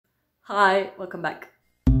Hi, welcome back.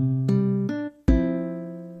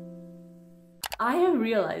 I have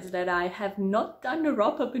realized that I have not done a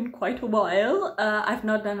wrap-up in quite a while. I've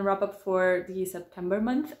not done a wrap-up for the September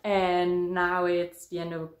month, and now it's the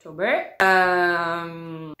end of October.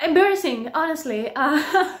 Embarrassing, honestly.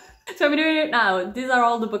 So I'm doing it now. These are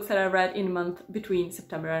all the books that I read in the month between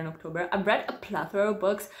September and October. I've read a plethora of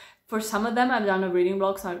books. For some of them, I've done a reading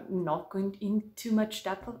blog, so I'm not going into much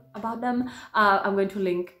depth about them. I'm going to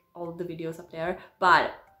link all the videos up there,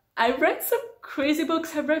 but I read some crazy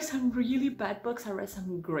books, I've read some really bad books, I read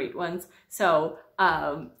some great ones, so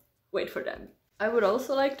wait for them. I would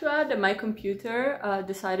also like to add that my computer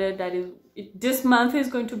decided that this month is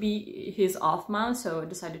going to be his off month, so it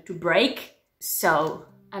decided to break, so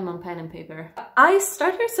I'm on pen and paper. I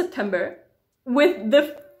started September with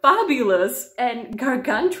the fabulous and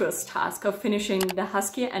gargantuous task of finishing The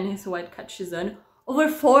Husky and His White Cat Shizun, over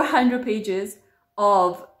 400 pages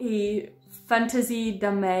of a fantasy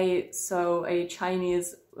dame, so a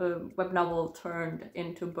Chinese web novel turned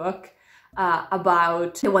into book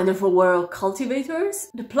about the wonderful world of cultivators.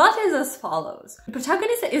 The plot is as follows. The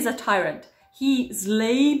protagonist is a tyrant. He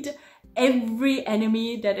slayed every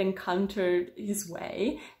enemy that encountered his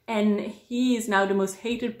way, and he is now the most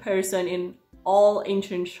hated person in all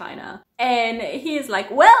ancient China. And he is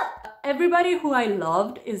like, well, everybody who I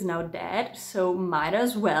loved is now dead, so might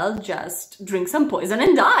as well just drink some poison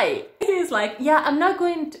and die. He's like, yeah, I'm not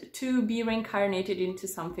going to be reincarnated into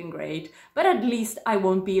something great, but at least I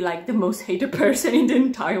won't be like the most hated person in the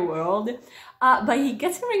entire world. But he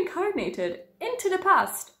gets reincarnated into the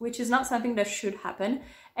past, which is not something that should happen,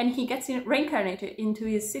 and he gets reincarnated into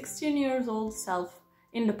his 16 years old self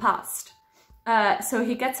in the past. So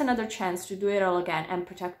he gets another chance to do it all again and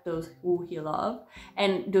protect those who he loves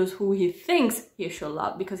and those who he thinks he should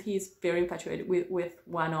love, because he's very infatuated with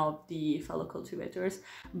one of the fellow cultivators.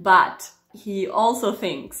 But he also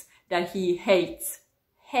thinks that he hates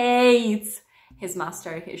his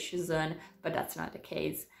master, his Shizun, but that's not the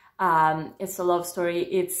case. It's a love story.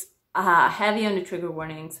 It's heavy on the trigger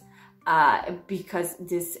warnings because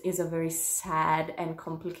this is a very sad and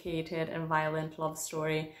complicated and violent love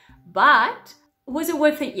story. But was it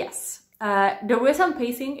worth it? Yes. There were some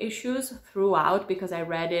pacing issues throughout because I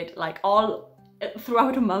read it like all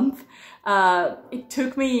throughout a month. It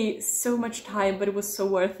took me so much time, but it was so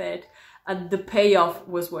worth it. The payoff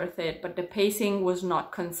was worth it, but the pacing was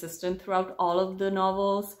not consistent throughout all of the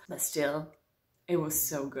novels. But still, it was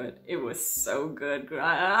so good. It was so good.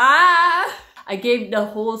 I gave the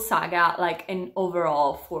whole saga like an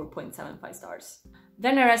overall 4.75 stars.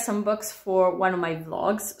 Then I read some books for one of my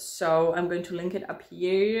vlogs, so I'm going to link it up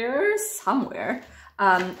here somewhere.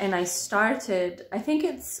 And I started, I think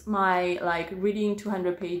it's my like reading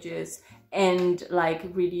 200 pages and like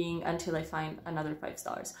reading until I find another 5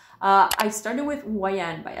 stars. I started with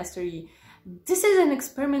Hiii by Esther Yi. This is an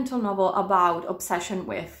experimental novel about obsession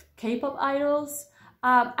with K-pop idols.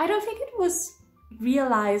 I don't think it was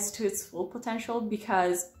realized to its full potential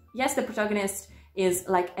because yes, the protagonist is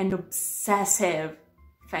like an obsessive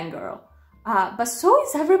fangirl, but so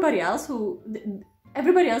is everybody else.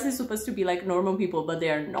 Everybody else is supposed to be like normal people, but they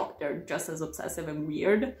are not. They're just as obsessive and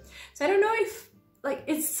weird. So I don't know if like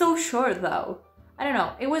it's so short though. I don't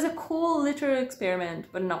know. It was a cool literary experiment,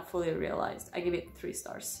 but not fully realized. I give it 3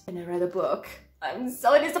 stars. And I read a book. I'm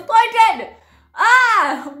so disappointed.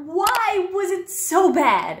 Why was it so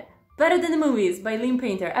bad? Better Than the Movies by Lynn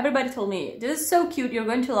Painter. Everybody told me, this is so cute, you're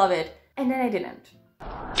going to love it. And then I didn't.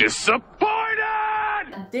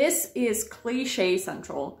 Disappointed! This is cliche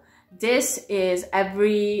central. This is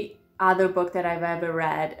every other book that I've ever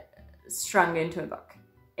read strung into a book.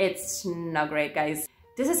 It's not great, guys.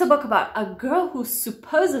 This is a book about a girl who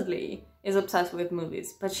supposedly is obsessed with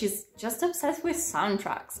movies, but she's just obsessed with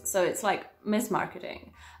soundtracks. So it's like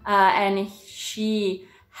mismarketing. And she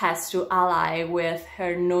has to ally with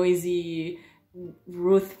her noisy,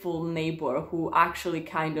 ruthful neighbor who actually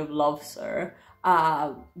kind of loves her,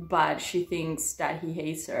 but she thinks that he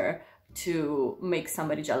hates her to make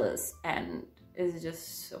somebody jealous, and it's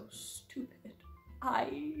just so stupid.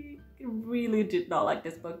 I really did not like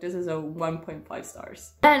this book. This is a 1.5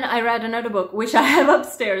 stars. Then I read another book, which I have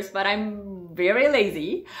upstairs, but I'm very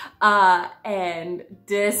lazy, and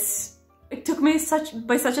this it took me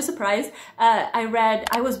by such a surprise.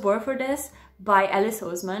 I Was Born for This by Alice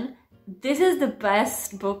Oseman. This is the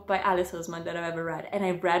best book by Alice Oseman that I've ever read, and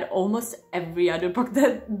I've read almost every other book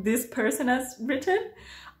that this person has written.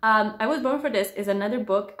 I Was Born for This is another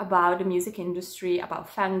book about the music industry, about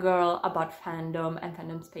fangirl, about fandom and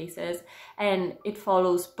fandom spaces, and it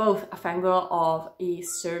follows both a fangirl of a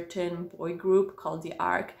certain boy group called the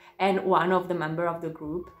Ark and one of the members of the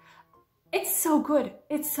group. It's so good.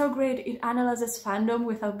 It's so great. It analyzes fandom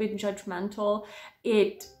without being judgmental.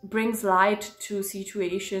 It brings light to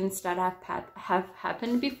situations that have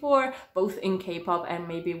happened before, both in K-pop and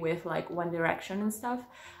maybe with like One Direction and stuff.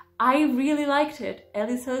 I really liked it.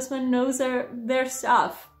 Elise Husman knows their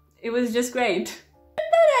stuff. It was just great. And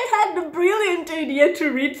then I had the brilliant idea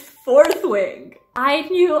to read Fourth Wing. I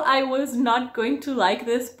knew I was not going to like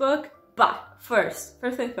this book, but first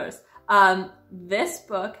thing first, this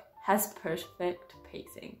book has perfect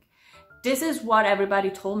pacing. This is what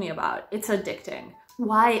everybody told me about. It's addicting.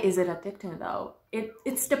 Why is it addicting though?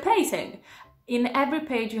 It's the pacing. In every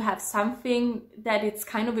page you have something that it's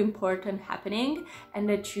kind of important happening and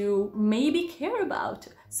that you maybe care about.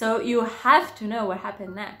 So you have to know what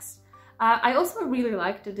happened next. I also really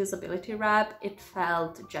liked the disability rap. It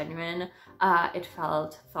felt genuine, it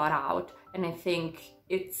felt thought out, and I think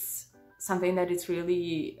it's something that is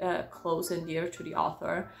really close and dear to the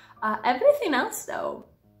author. Everything else though,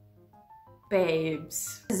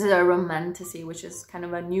 babes. This is a romantasy, which is kind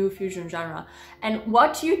of a new fusion genre. And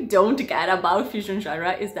what you don't get about fusion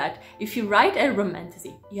genre is that if you write a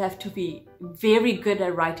romantasy, you have to be very good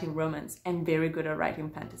at writing romance and very good at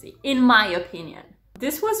writing fantasy, in my opinion.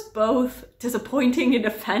 This was both disappointing in the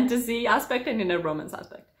fantasy aspect and in the romance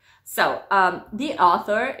aspect. So, the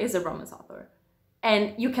author is a romance author,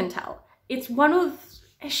 and you can tell. It's one of,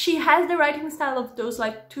 she has the writing style of those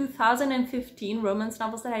like 2015 romance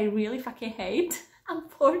novels that I really fucking hate.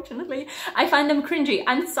 Unfortunately, I find them cringy.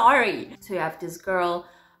 I'm sorry. So you have this girl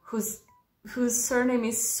whose surname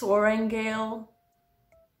is Sorengale,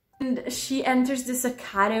 and she enters this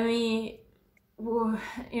academy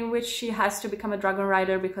in which she has to become a dragon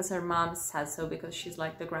rider because her mom says so, because she's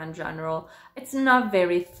like the grand general. It's not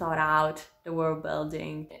very thought out, the world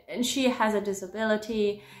building, and she has a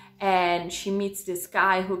disability, and she meets this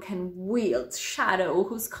guy who can wield shadow,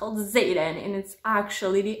 who's called Zayden, and it's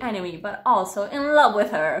actually the enemy, but also in love with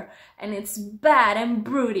her, and it's bad and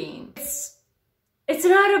brooding. It's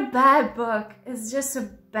not a bad book, it's just a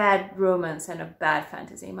bad romance and a bad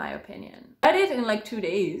fantasy, in my opinion. I read it in like 2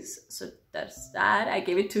 days, so that's that. I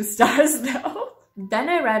gave it 2 stars though. Then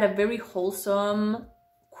I read a very wholesome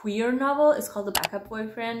queer novel. It's called The Backup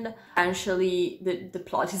Boyfriend. Essentially, the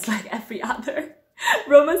plot is like every other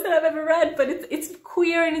romance that I've ever read, but it's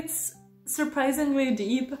queer and it's surprisingly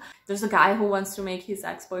deep. There's a guy who wants to make his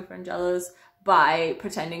ex-boyfriend jealous by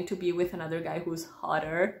pretending to be with another guy who's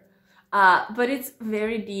hotter. But it's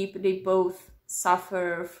very deep. They both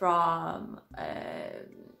suffer from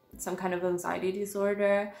some kind of anxiety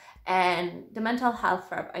disorder, and the mental health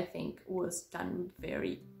rep, I think, was done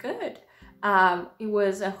very good. It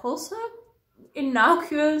was a wholesome,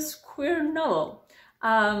 innocuous queer novel.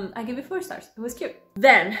 I give it 4 stars. It was cute.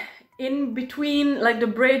 Then, in between, like the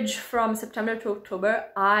bridge from September to October,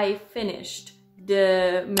 I finished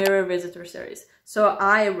the Mirror Visitor series. So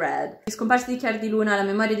I read Gli scomparsi di Chiari di Luna, La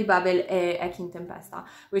memoria di Babel e Echi in tempesta,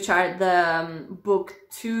 which are the book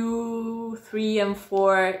 2, 3, and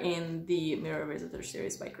 4 in the Mirror Visitor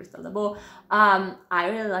series by Crystal Dabo. I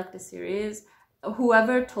really like the series.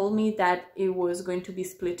 Whoever told me that it was going to be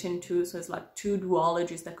split in 2, so it's like 2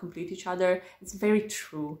 duologies that complete each other, it's very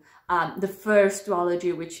true. The first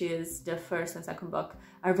duology, which is the first and second book,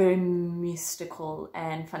 are very mystical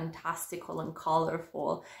and fantastical and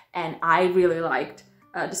colorful, and I really liked.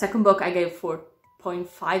 The second book I gave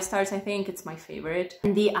 4.5 stars, I think. It's my favorite.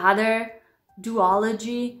 And the other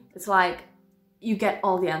duology, it's like you get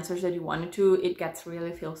all the answers that you wanted to. It gets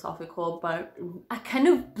really philosophical, but kind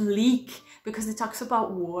of bleak because it talks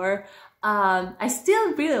about war. I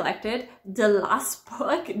still really liked it. The last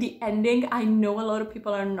book, the ending, I know a lot of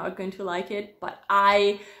people are not going to like it, but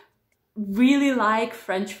I really like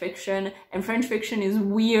French fiction, and French fiction is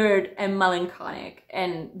weird and melancholic,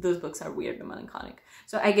 and those books are weird and melancholic.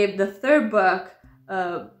 So I gave the third book,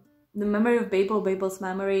 The Memory of Babel, Babel's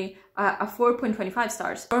Memory, a 4.25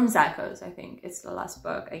 stars. Storm's Echoes, I think, it's the last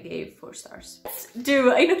book. I gave 4 stars.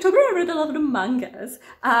 In October I read a lot of the mangas.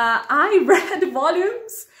 I read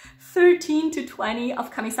volumes 13 to 20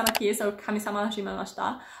 of Kamisama Kiesa or Kamisama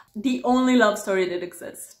Hajimemashita. The only love story that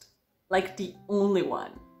exists. Like the only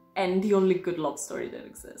one. And the only good love story that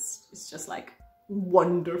exists. It's just like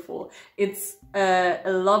wonderful. It's a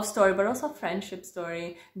love story, but also a friendship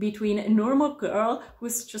story between a normal girl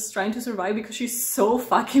who's just trying to survive because she's so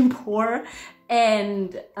fucking poor,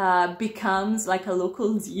 and becomes like a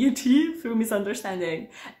local deity through misunderstanding,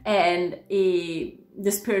 and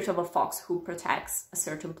the spirit of a fox who protects a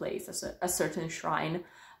certain place, a certain shrine.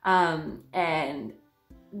 And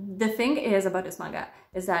the thing is about this manga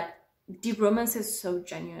is that the romance is so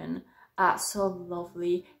genuine. So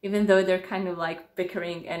lovely, even though they're kind of like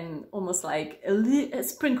bickering and almost like a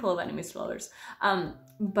sprinkle of enemy slurs.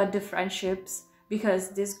 But the friendships, because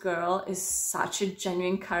this girl is such a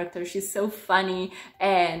genuine character, she's so funny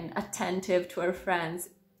and attentive to her friends,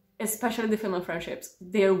 especially the female friendships.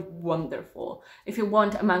 They're wonderful. If you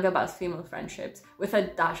want a manga about female friendships with a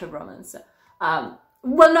dash of romance,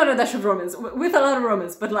 well, not a dash of romance, with a lot of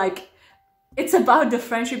romance, but like, it's about the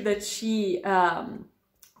friendship that she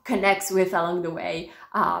connects with along the way.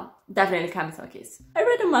 Definitely Kamisaki's. I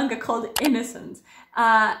read a manga called Innocence.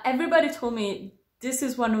 Everybody told me this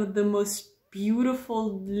is one of the most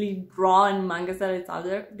beautifully drawn mangas that is out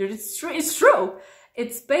there. It's true.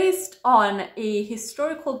 It's based on a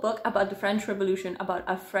historical book about the French Revolution, about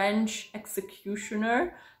a French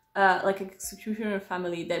executioner, like an executioner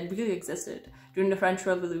family that really existed during the French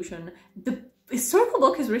Revolution. The historical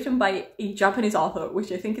book is written by a Japanese author,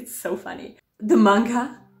 which I think is so funny. The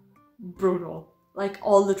manga, brutal. Like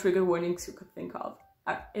all the trigger warnings you could think of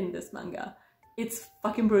are in this manga. It's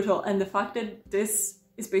fucking brutal. And the fact that this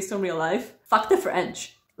is based on real life, fuck the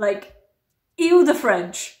French. Like, ew the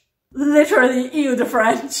French. Literally ew the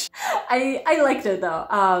French. I liked it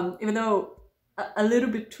though, even though a little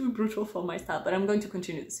bit too brutal for my style, but I'm going to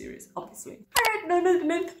continue the series, obviously.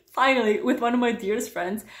 No. Finally, with one of my dearest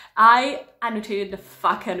friends, I annotated the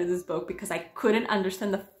fuck out of this book because I couldn't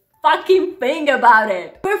understand the fucking thing about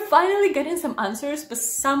it. We're finally getting some answers, but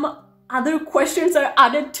some other questions are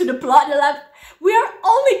added to the plot. We are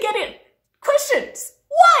only getting questions.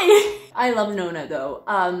 Why? I love Nona though.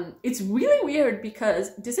 It's really weird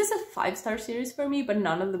because this is a 5-star series for me, but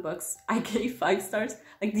none of the books I gave 5 stars.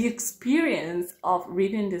 Like, the experience of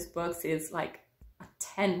reading these books is like a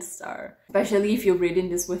 10-star. Especially if you're reading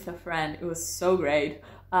this with a friend. It was so great.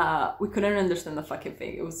 We couldn't understand the fucking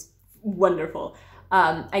thing. It was wonderful.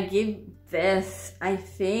 I gave this, I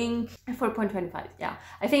think, 4.25. Yeah,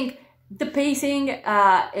 I think the pacing,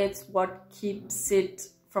 it's what keeps it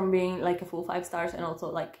from being like a full 5 stars, and also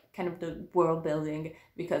like kind of the world building,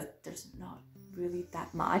 because there's not really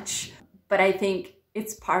that much. But I think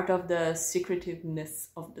it's part of the secretiveness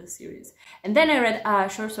of the series. And then I read a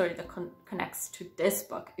short story that connects to this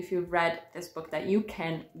book. If you've read this book, that you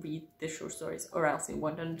can read the short stories, or else you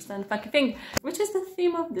won't understand the fucking thing, which is the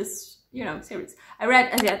theme of this, you know, series. I read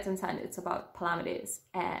As Yet Unsigned. It's about Palamedes,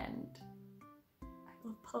 and I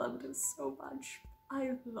love Palamedes so much.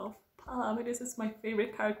 I love Palamedes. Is my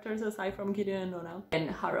favorite characters aside from Gideon and Nona and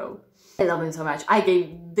Harrow. I love him so much. I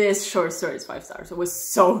gave this short stories 5 stars. It was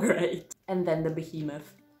so great. And then the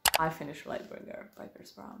behemoth. I finished Lightbringer by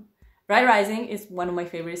Pierce Brown. Red Rising is one of my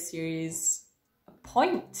favorite series,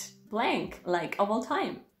 point blank, like, of all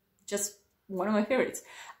time. Just one of my favorites.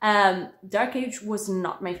 Dark Age was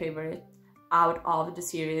not my favorite out of the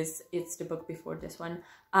series. It's the book before this one.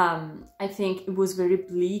 I think it was very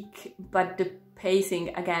bleak, but the pacing,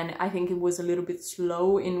 again, I think it was a little bit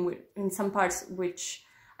slow in some parts, which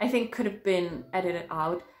I think could have been edited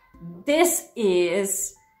out. This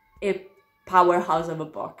is a powerhouse of a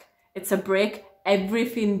book. It's a brick.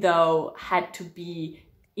 Everything though had to be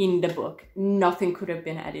in the book. Nothing could have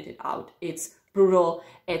been edited out. It's brutal,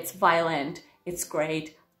 it's violent, it's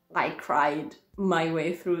great. I cried my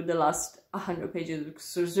way through the last 100 pages.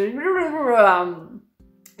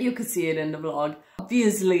 You could see it in the vlog.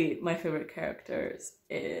 Obviously, my favorite characters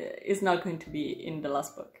is not going to be in the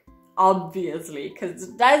last book. Obviously,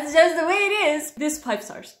 because that's just the way it is. This 5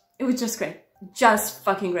 stars. It was just great. Just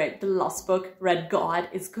fucking great. The last book, Red God,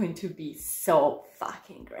 is going to be so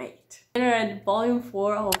fucking great. I read volume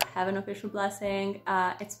 4 of Heaven Official Blessing.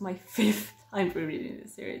 It's my 5th time rereading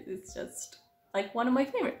this series. It's just like one of my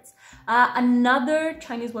favorites. Another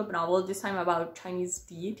Chinese web novel, this time about Chinese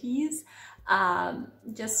deities.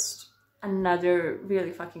 Just another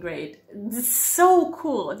really fucking great. This is so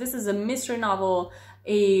cool. This is a mystery novel,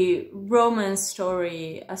 a romance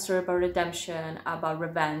story, a story about redemption, about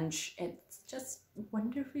revenge. It's just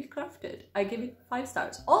wonderfully crafted. I give it 5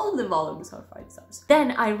 stars. All the volumes are 5 stars.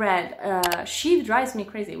 Then I read She Drives Me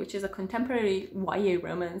Crazy, which is a contemporary YA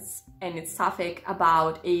romance, and it's sapphic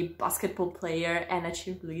about a basketball player and a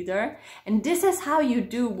cheerleader. And this is how you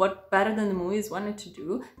do what Better Than the Movies wanted to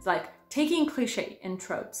do. It's like taking cliche and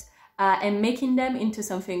tropes and making them into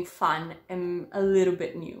something fun and a little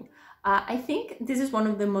bit new. I think this is one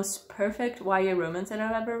of the most perfect YA romance that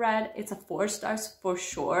I've ever read. It's a 4 stars for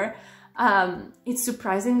sure. It's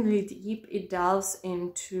surprisingly deep. It delves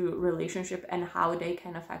into relationship and how they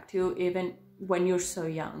can affect you even when you're so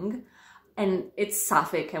young. And it's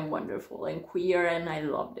sapphic and wonderful and queer, and I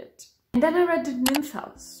loved it. And then I read The Nymph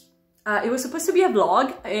House. It was supposed to be a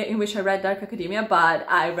vlog in which I read Dark Academia, but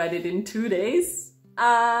I read it in 2 days.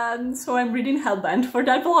 So I'm reading Hellbent for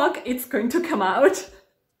that vlog. It's going to come out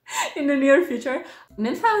in the near future.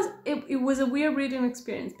 Ninthaus, it was a weird reading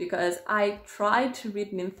experience because I tried to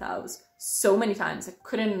read Ninthaus so many times. I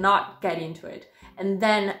couldn't not get into it. And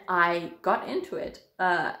then I got into it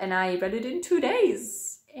and I read it in 2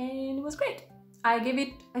 days and it was great. I gave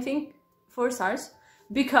it, I think, 4 stars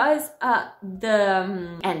because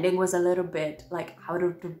the ending was a little bit like out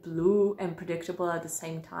of the blue and predictable at the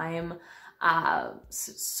same time.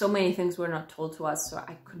 So many things were not told to us, so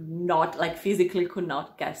I could not, like, physically could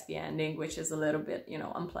not guess the ending, which is a little bit, you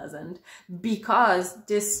know, unpleasant, because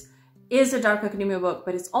this is a dark academia book,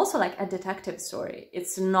 but it's also like a detective story.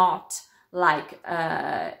 It's not like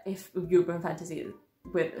if urban fantasy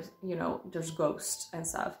with, you know, there's ghosts and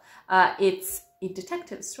stuff. It's a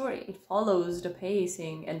detective story. It follows the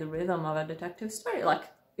pacing and the rhythm of a detective story. Like,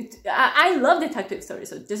 I love detective stories,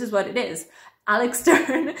 so this is what it is. Alex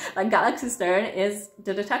Stern, like Galaxy Stern, is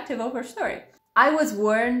the detective of her story. I was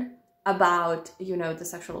warned about, you know, the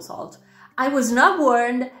sexual assault. I was not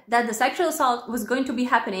warned that the sexual assault was going to be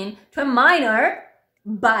happening to a minor,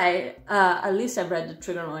 but at least I've read the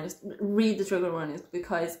trigger warnings,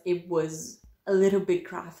 because it was a little bit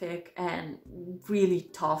graphic and really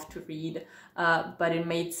tough to read, but it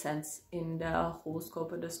made sense in the whole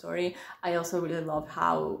scope of the story. I also really love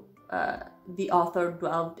how the author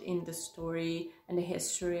dwelled in the story and the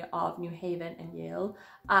history of New Haven and Yale.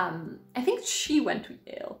 I think she went to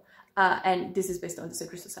Yale, and this is based on the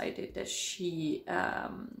secret society that she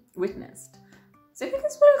witnessed. So I think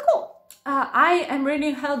it's really cool. I am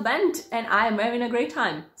reading Hellbent and I am having a great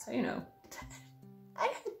time. So, you know, I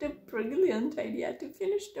had the brilliant idea to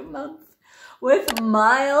finish the month with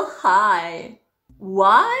Mile High.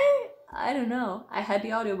 Why? I don't know. I had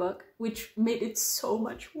the audiobook, which made it so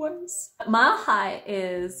much worse. Mile High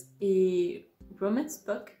is a romance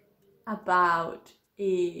book about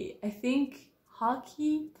a, I think,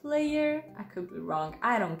 hockey player. I could be wrong.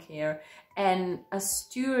 I don't care. And a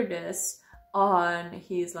stewardess on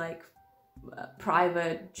his, like,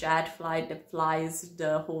 private jet flight that flies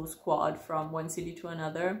the whole squad from one city to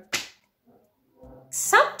another.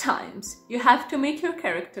 Sometimes you have to make your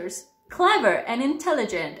characters clever and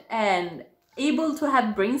intelligent and able to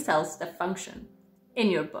have brain cells that function in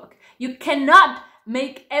your book. You cannot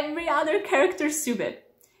make every other character stupid.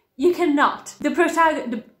 You cannot. The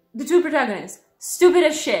two protagonists, stupid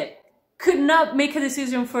as shit, could not make a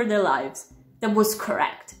decision for their lives that was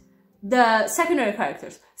correct. The secondary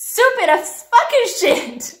characters, stupid as fucking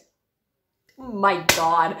shit. My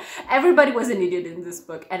god, everybody was an idiot in this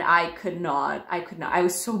book and I could not. I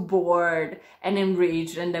was so bored and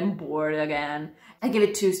enraged and then bored again. I give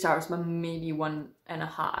it 2 stars, but maybe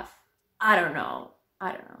 1.5. I don't know.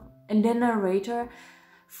 And the narrator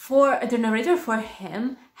for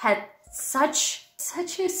him had such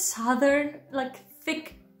a southern, like,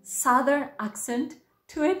 thick southern accent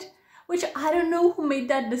to it, which I don't know who made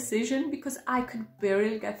that decision because I could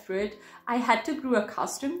barely get through it. I had to grow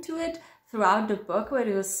accustomed to it throughout the book, but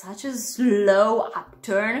it was such a slow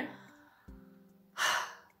upturn.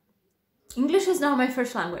 English is not my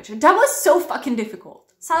first language. That was so fucking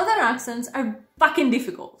difficult. Southern accents are fucking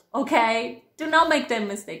difficult, okay? Do not make that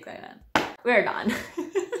mistake then. We're done.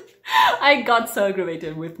 I got so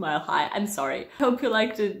aggravated with Mile High. I'm sorry. Hope you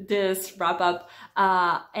liked this wrap up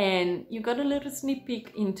and you got a little sneak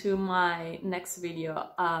peek into my next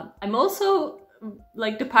video. I'm also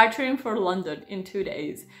like departing for London in 2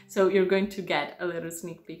 days, so you're going to get a little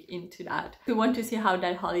sneak peek into that. If you want to see how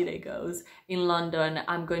that holiday goes in London,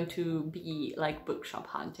 I'm going to be like bookshop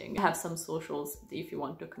hunting. I have some socials if you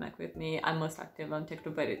want to connect with me. I'm most active on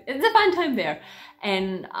TikTok, but it's a fun time there,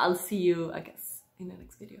 and I'll see you, I guess, in the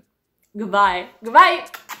next video. Goodbye.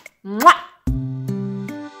 Mwah!